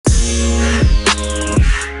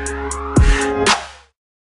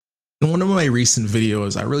In one of my recent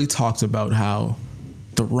videos, I really talked about how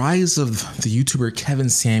the rise of the YouTuber Kevin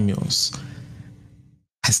Samuels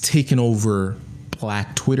has taken over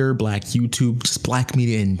Black Twitter, Black YouTube, just Black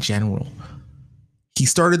media in general. He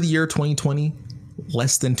started the year 2020,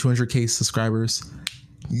 less than 200K subscribers,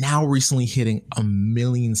 now recently hitting 1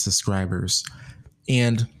 million subscribers.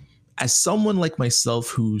 And as someone like myself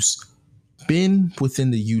who's been within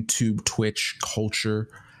the YouTube, Twitch culture,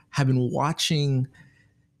 have been watching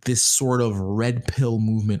this sort of red pill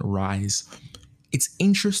movement rise, it's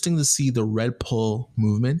interesting to see the red pill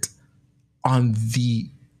movement on the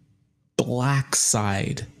black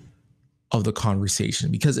side of the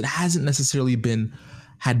conversation, because it hasn't necessarily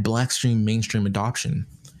had mainstream adoption.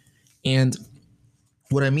 And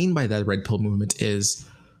what I mean by that red pill movement is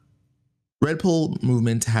red pill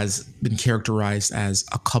movement has been characterized as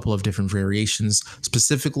a couple of different variations.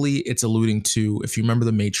 Specifically, it's alluding to, if you remember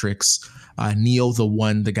the Matrix, Neo,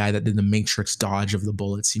 the guy that did the Matrix dodge of the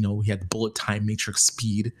bullets. You know, he had the bullet time, Matrix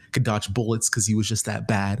speed, could dodge bullets because he was just that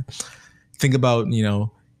bad. Think about,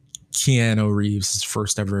 Keanu Reeves, his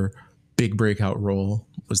first ever big breakout role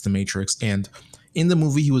was the Matrix. And in the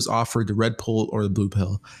movie, he was offered the red pill or the blue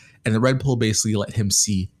pill. And the red pill basically let him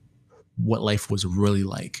see what life was really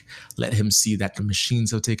like, let him see that the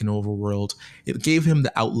machines have taken over the world. It gave him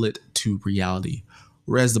the outlet to reality.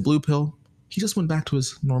 Whereas the blue pill, he just went back to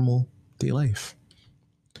his normal day life.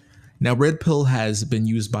 Now, red pill has been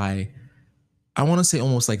used by, I want to say,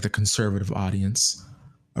 almost like the conservative audience,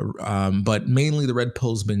 but mainly the red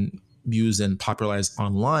pill has been used and popularized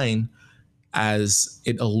online as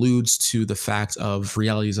it alludes to the fact of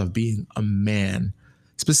realities of being a man.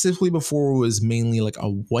 Specifically, before it was mainly like a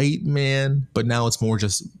white man, but now it's more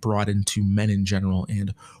just brought into men in general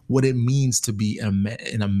and what it means to be a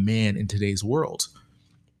man in today's world.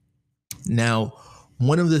 Now,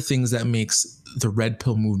 one of the things that makes the red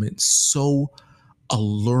pill movement so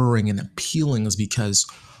alluring and appealing is because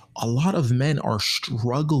a lot of men are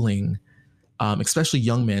struggling, especially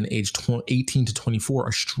young men aged 18 to 24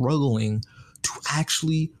 are struggling to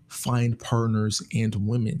actually find partners and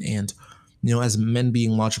women. And as men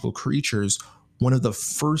being logical creatures, one of the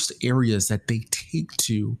first areas that they take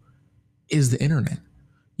to is the internet.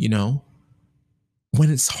 When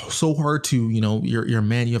it's so hard to, you're a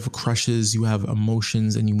man, you have crushes, you have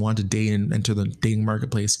emotions, and you want to date and enter the dating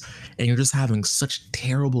marketplace, and you're just having such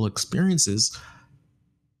terrible experiences,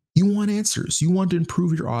 you want answers. You want to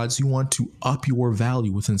improve your odds. You want to up your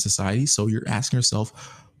value within society. So you're asking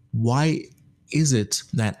yourself, why is it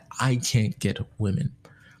that I can't get women?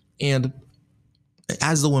 And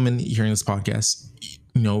as the woman hearing this podcast,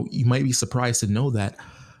 you might be surprised to know that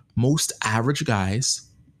most average guys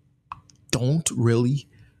don't really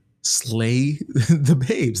slay the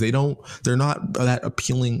babes. They're not that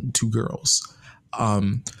appealing to girls.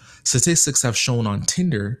 Statistics have shown on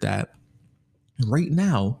Tinder that right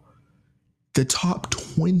now, the top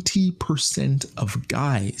 20% of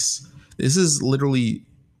guys, this is literally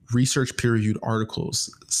research peer-reviewed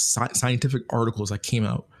articles, scientific articles that came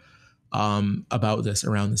out about this,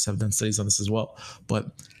 around this. I've done studies on this as well. But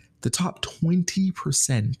the top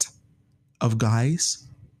 20% of guys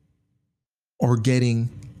are getting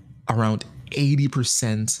around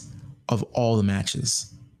 80% of all the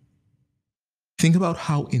matches. Think about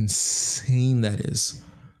how insane that is.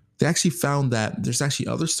 They actually found that there's actually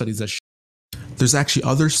other studies that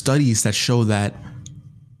show that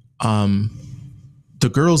the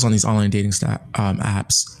girls on these online dating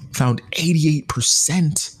apps found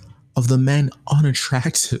 88% of the men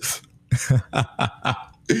unattractive,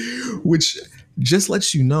 which just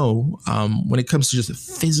lets you know, when it comes to just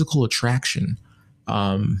physical attraction,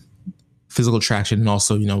 and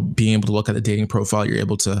also, being able to look at the dating profile, you're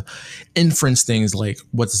able to inference things like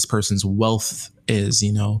what this person's wealth is,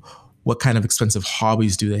 what kind of expensive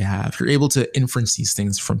hobbies do they have. You're able to inference these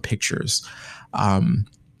things from pictures.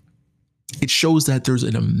 It shows that there's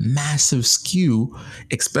a massive skew,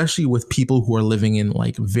 especially with people who are living in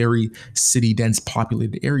like very city dense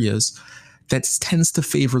populated areas, that tends to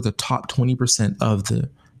favor the top 20% of the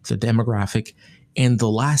demographic. And the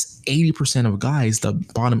last 80% of guys, the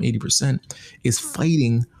bottom 80%, is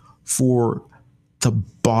fighting for the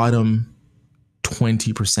bottom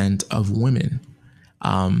 20% of women.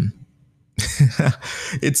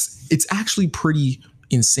 It's actually pretty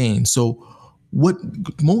insane. So what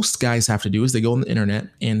most guys have to do is they go on the internet,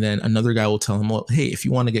 and then another guy will tell them, well, hey, if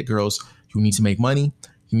you want to get girls, you need to make money.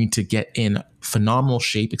 You need to get in phenomenal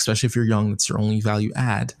shape, especially if you're young. That's your only value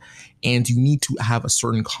add. And you need to have a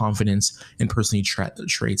certain confidence and personality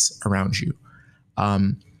traits around you.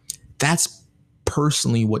 That's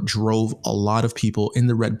personally what drove a lot of people in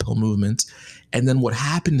the red pill movement. And then what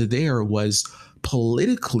happened there was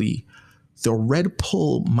politically, the red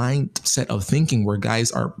pill mindset of thinking where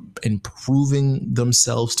guys are improving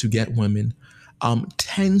themselves to get women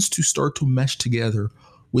tends to start to mesh together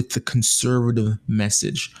with the conservative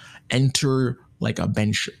message. Enter like a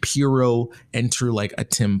Ben Shapiro, enter like a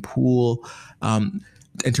Tim Pool,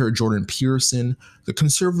 enter a Jordan Peterson. The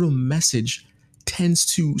conservative message tends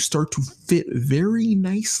to start to fit very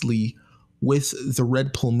nicely with the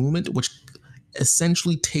red pill movement, which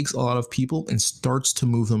essentially takes a lot of people and starts to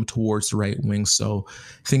move them towards the right wing. So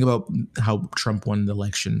think about how Trump won the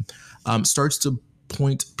election, starts to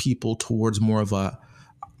point people towards more of I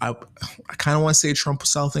kind of want to say a Trump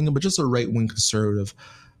style thinking, but just a right wing conservative,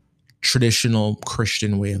 traditional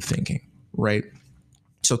Christian way of thinking, right?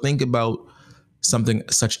 So think about something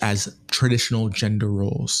such as traditional gender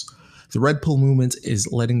roles. The red pill movement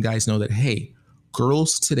is letting guys know that, hey,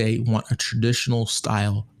 girls today want a traditional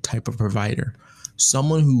style type of provider,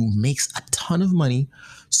 someone who makes a ton of money,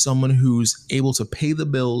 someone who's able to pay the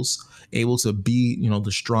bills, able to be,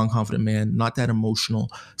 the strong, confident man, not that emotional,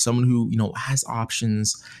 someone who, has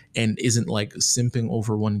options and isn't like simping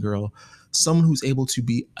over one girl, someone who's able to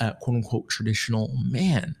be a quote unquote traditional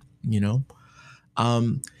man,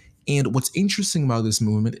 and what's interesting about this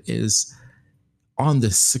movement is on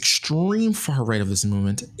this extreme far right of this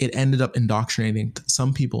movement, it ended up indoctrinating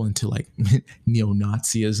some people into like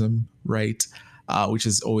neo-Nazism, right? Which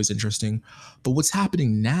is always interesting. But what's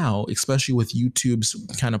happening now, especially with YouTube's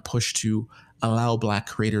kind of push to allow Black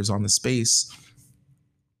creators on the space,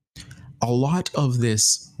 a lot of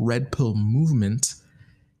this red pill movement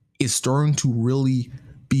is starting to really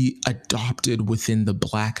be adopted within the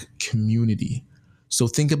Black community. So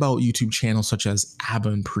think about YouTube channels such as Abba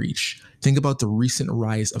and Preach. Think about the recent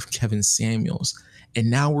rise of Kevin Samuels. And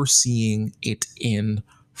now we're seeing it in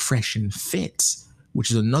Fresh and Fit, which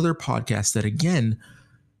is another podcast that, again,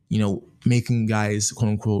 making guys,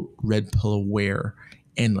 quote unquote, red pill aware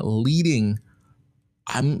and leading,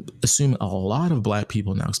 I'm assuming a lot of Black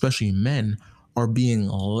people now, especially men, are being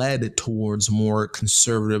led towards more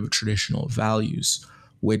conservative traditional values,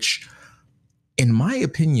 which in my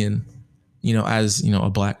opinion, as, a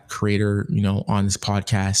Black creator, on this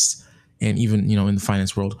podcast and even, in the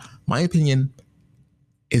finance world, my opinion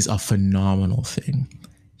is a phenomenal thing.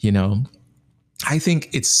 I think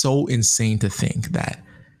it's so insane to think that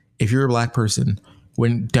if you're a Black person,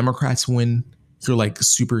 when Democrats win, you're like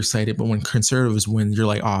super excited. But when conservatives win, you're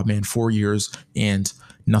like, oh man, 4 years and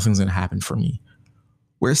nothing's going to happen for me.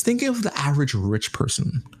 Whereas think of the average rich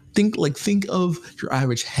person. Think of your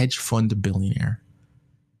average hedge fund billionaire,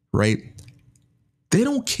 right? They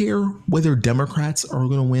don't care whether Democrats are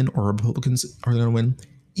going to win or Republicans are going to win.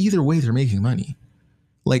 Either way, they're making money.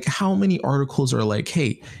 Like, how many articles are like,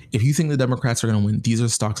 hey, if you think the Democrats are going to win, these are the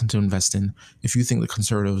stocks to invest in. If you think the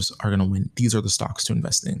conservatives are going to win, these are the stocks to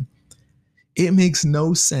invest in. It makes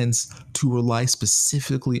no sense to rely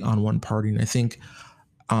specifically on one party. And I think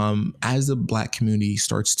as the Black community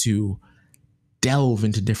starts to delve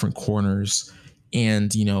into different corners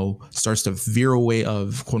and, starts to veer away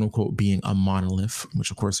of, quote unquote, being a monolith,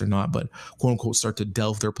 which of course they're not, but quote unquote, start to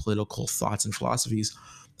delve their political thoughts and philosophies,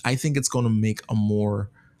 I think it's going to make a more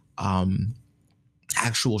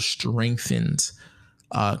actual strengthened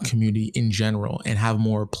community in general and have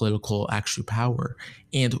more political actual power.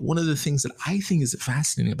 And one of the things that I think is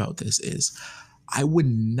fascinating about this is I would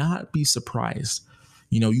not be surprised.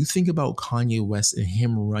 You think about Kanye West and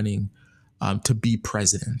him running to be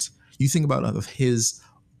president. You think about his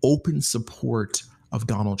open support of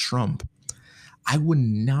Donald Trump. I would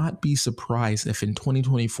not be surprised if in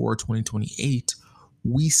 2024, 2028,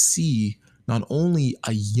 we see not only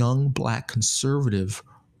a young Black conservative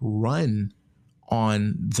run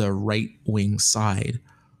on the right wing side,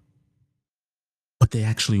 but they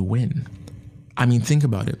actually win. I mean, think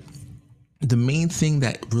about it. The main thing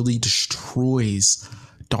that really destroys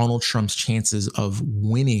Donald Trump's chances of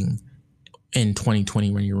winning in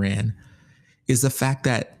 2020 when he ran is the fact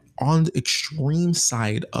that on the extreme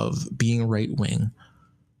side of being right wing,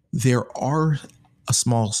 there are a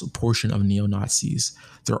small portion of neo-Nazis.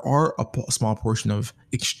 There are a small portion of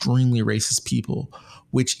extremely racist people,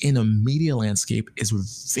 which in a media landscape is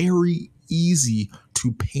very easy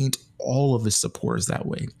to paint all of his supporters that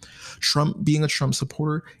way. Trump, being a Trump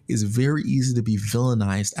supporter, is very easy to be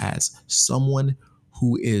villainized as someone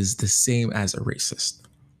who is the same as a racist.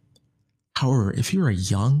 However, if you're a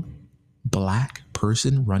young Black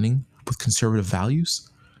person running with conservative values,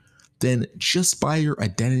 then just by your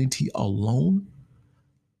identity alone,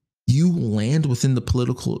 you land within the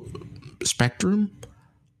political spectrum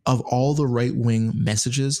of all the right wing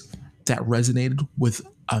messages that resonated with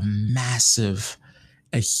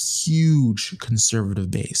a huge conservative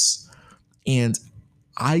base. And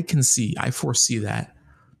I foresee that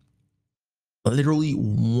literally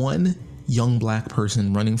one young black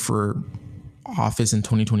person running for office in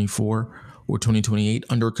 2024 or 2028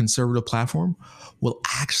 under a conservative platform will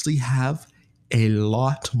actually have a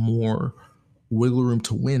lot more wiggle room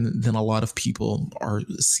to win than a lot of people are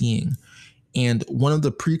seeing. And one of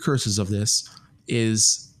the precursors of this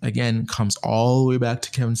is, again, comes all the way back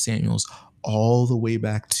to Kevin Samuels, all the way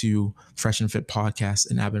back to Fresh and Fit podcast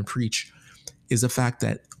and Ab and Preach, is the fact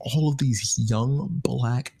that all of these young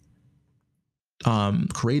black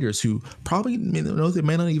creators who probably they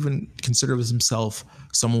might not even consider themselves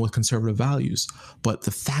someone with conservative values, but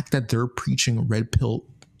the fact that they're preaching red pill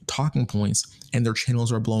talking points and their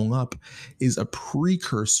channels are blowing up is a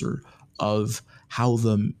precursor of how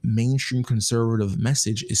the mainstream conservative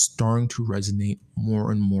message is starting to resonate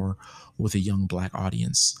more and more with a young black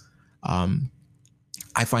audience.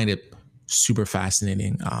 I find it super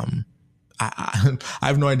fascinating. I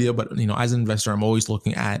have no idea, but as an investor, I'm always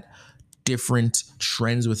looking at different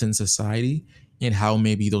trends within society and how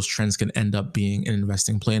maybe those trends can end up being an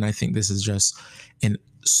investing play. And I think this is just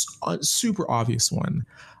a super obvious one.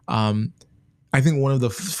 I think one of the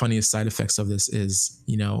funniest side effects of this is,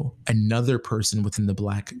 another person within the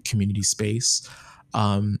black community space.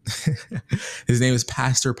 His name is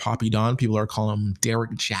Pastor Poppy Don. People are calling him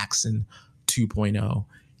Derek Jackson 2.0.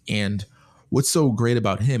 And what's so great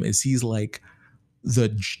about him is he's like the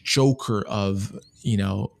Joker of,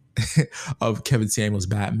 of Kevin Samuels'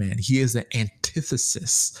 Batman. He is the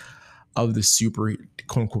antithesis of the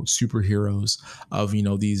quote unquote superheroes of,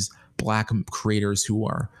 these black creators who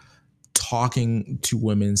are talking to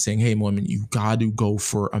women saying, hey, women, you got to go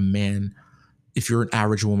for a man. If you're an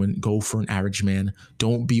average woman, go for an average man.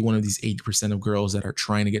 Don't be one of these 80% of girls that are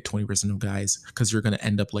trying to get 20% of guys, because you're going to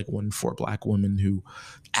end up like 1 in 4 black women who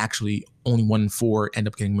actually only 1 in 4 end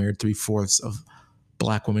up getting married. 3/4 of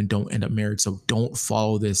black women don't end up married. So don't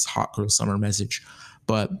follow this hot girl summer message.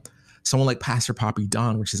 But someone like Pastor Poppy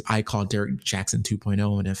Don, which is I call Derek Jackson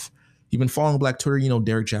 2.0. And if you've been following Black Twitter,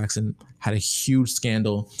 Derek Jackson had a huge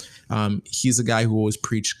scandal. He's a guy who always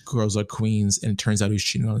preached girls like queens, and it turns out he's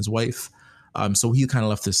cheating on his wife. So he kind of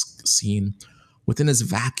left this scene. Within his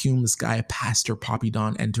vacuum, this guy, Pastor Poppy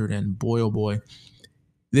Don, entered, and boy, oh boy,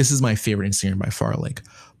 this is my favorite Instagram by far. Like,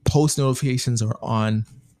 post notifications are on.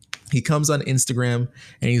 He comes on Instagram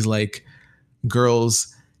and he's like,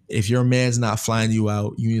 girls, if your man's not flying you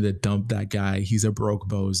out, you need to dump that guy. He's a broke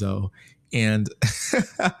bozo. And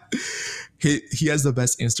he has the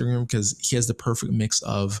best Instagram because he has the perfect mix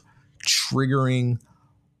of triggering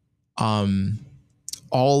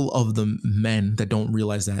all of the men that don't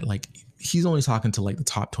realize that, like, he's only talking to like the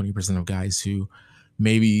top 20% of guys who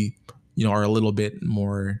maybe, are a little bit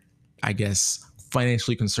more, I guess,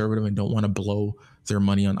 financially conservative and don't want to blow their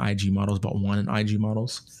money on IG models, but want an IG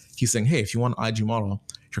models. He's saying, hey, if you want an IG model,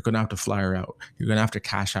 you're going to have to fly her out. You're going to have to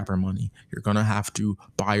cash out her money. You're going to have to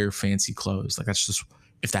buy her fancy clothes. Like, that's just,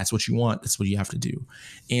 if that's what you want, that's what you have to do.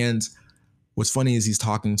 And what's funny is he's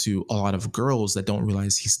talking to a lot of girls that don't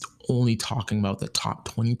realize he's only talking about the top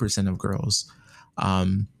 20% of girls.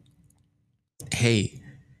 Hey,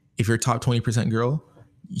 if you're a top 20% girl,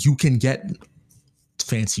 you can get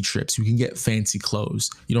fancy trips. You can get fancy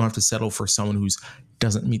clothes. You don't have to settle for someone who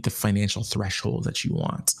doesn't meet the financial threshold that you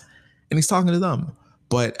want. And he's talking to them.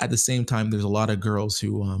 But at the same time, there's a lot of girls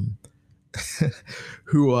who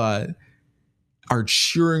are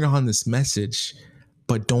cheering on this message,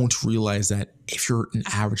 but don't realize that if you're an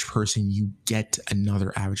average person, you get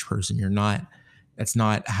another average person. That's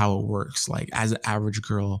not how it works. Like, as an average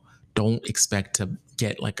girl, don't expect to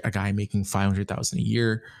get like a guy making $500,000 a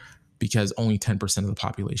year, because only 10% of the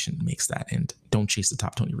population makes that. And don't chase the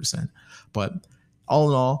top 20%. But all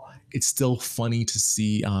in all, it's still funny to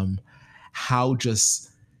see how just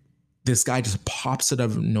this guy just pops out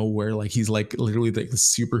of nowhere. Like, he's like literally like the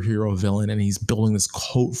superhero villain, and he's building this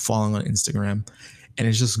cult following on Instagram. And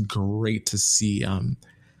it's just great to see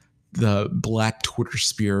the black Twitter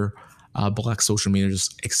sphere, black social media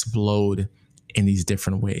just explode in these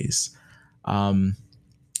different ways.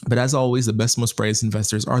 But as always, the best, most brightest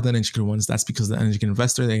investors are the uneducated ones. That's because the uneducated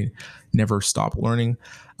investor, they never stop learning.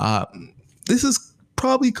 This is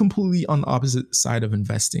probably completely on the opposite side of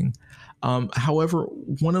investing. However,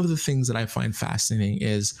 one of the things that I find fascinating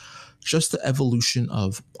is just the evolution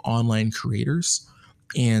of online creators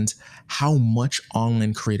and how much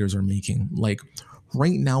online creators are making. Like,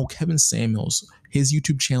 right now, Kevin Samuels, his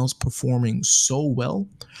YouTube channel is performing so well.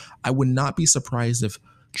 I would not be surprised if,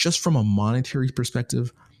 just from a monetary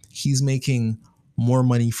perspective, he's making more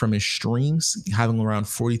money from his streams, having around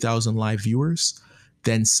 40,000 live viewers,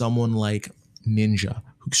 than someone like Ninja,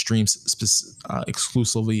 who streams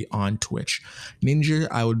exclusively on Twitch. Ninja,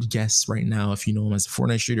 I would guess right now, if you know him as a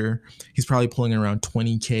Fortnite shooter, he's probably pulling in around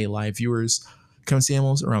 20K live viewers. Kevin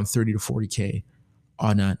Samuels, around 30 to 40K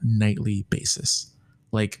on a nightly basis.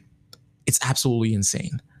 Like, it's absolutely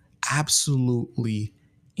insane. Absolutely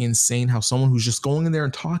insane how someone who's just going in there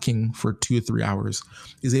and talking for 2 or 3 hours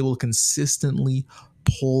is able to consistently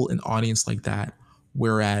pull an audience like that.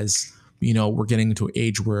 Whereas, we're getting into an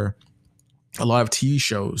age where a lot of TV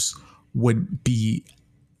shows would be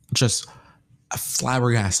just a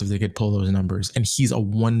flabbergasted if they could pull those numbers. And he's a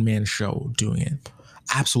one-man show doing it.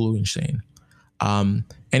 Absolutely insane.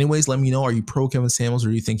 Anyways, let me know, are you pro Kevin Samuels or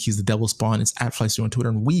do you think he's the devil spawn? It's at FlightStudio on Twitter,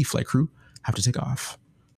 and we, Flight Crew, have to take off.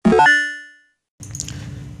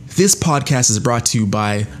 This podcast is brought to you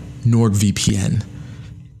by NordVPN.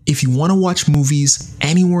 If you want to watch movies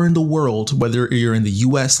anywhere in the world, whether you're in the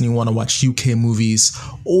US and you want to watch UK movies,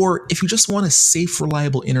 or if you just want a safe,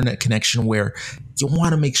 reliable internet connection where you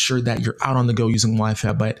want to make sure that you're out on the go using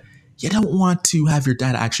Wi-Fi, but you don't want to have your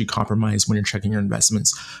data actually compromised when you're checking your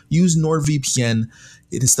investments, use NordVPN.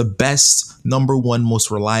 It is the best, number one,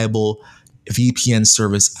 most reliable VPN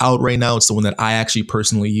service out right now. It's the one that I actually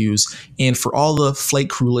personally use. And for all the Flight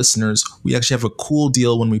Crew listeners, we actually have a cool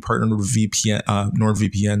deal when we partner with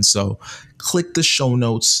NordVPN. So click the show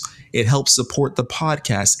notes. It helps support the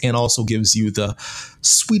podcast and also gives you the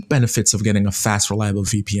sweet benefits of getting a fast, reliable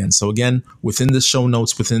VPN. So again, within the show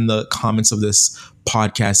notes, within the comments of this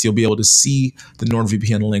podcast, you'll be able to see the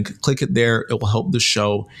NordVPN link. Click it there. It will help the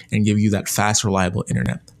show and give you that fast, reliable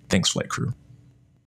internet. Thanks, Flight Crew.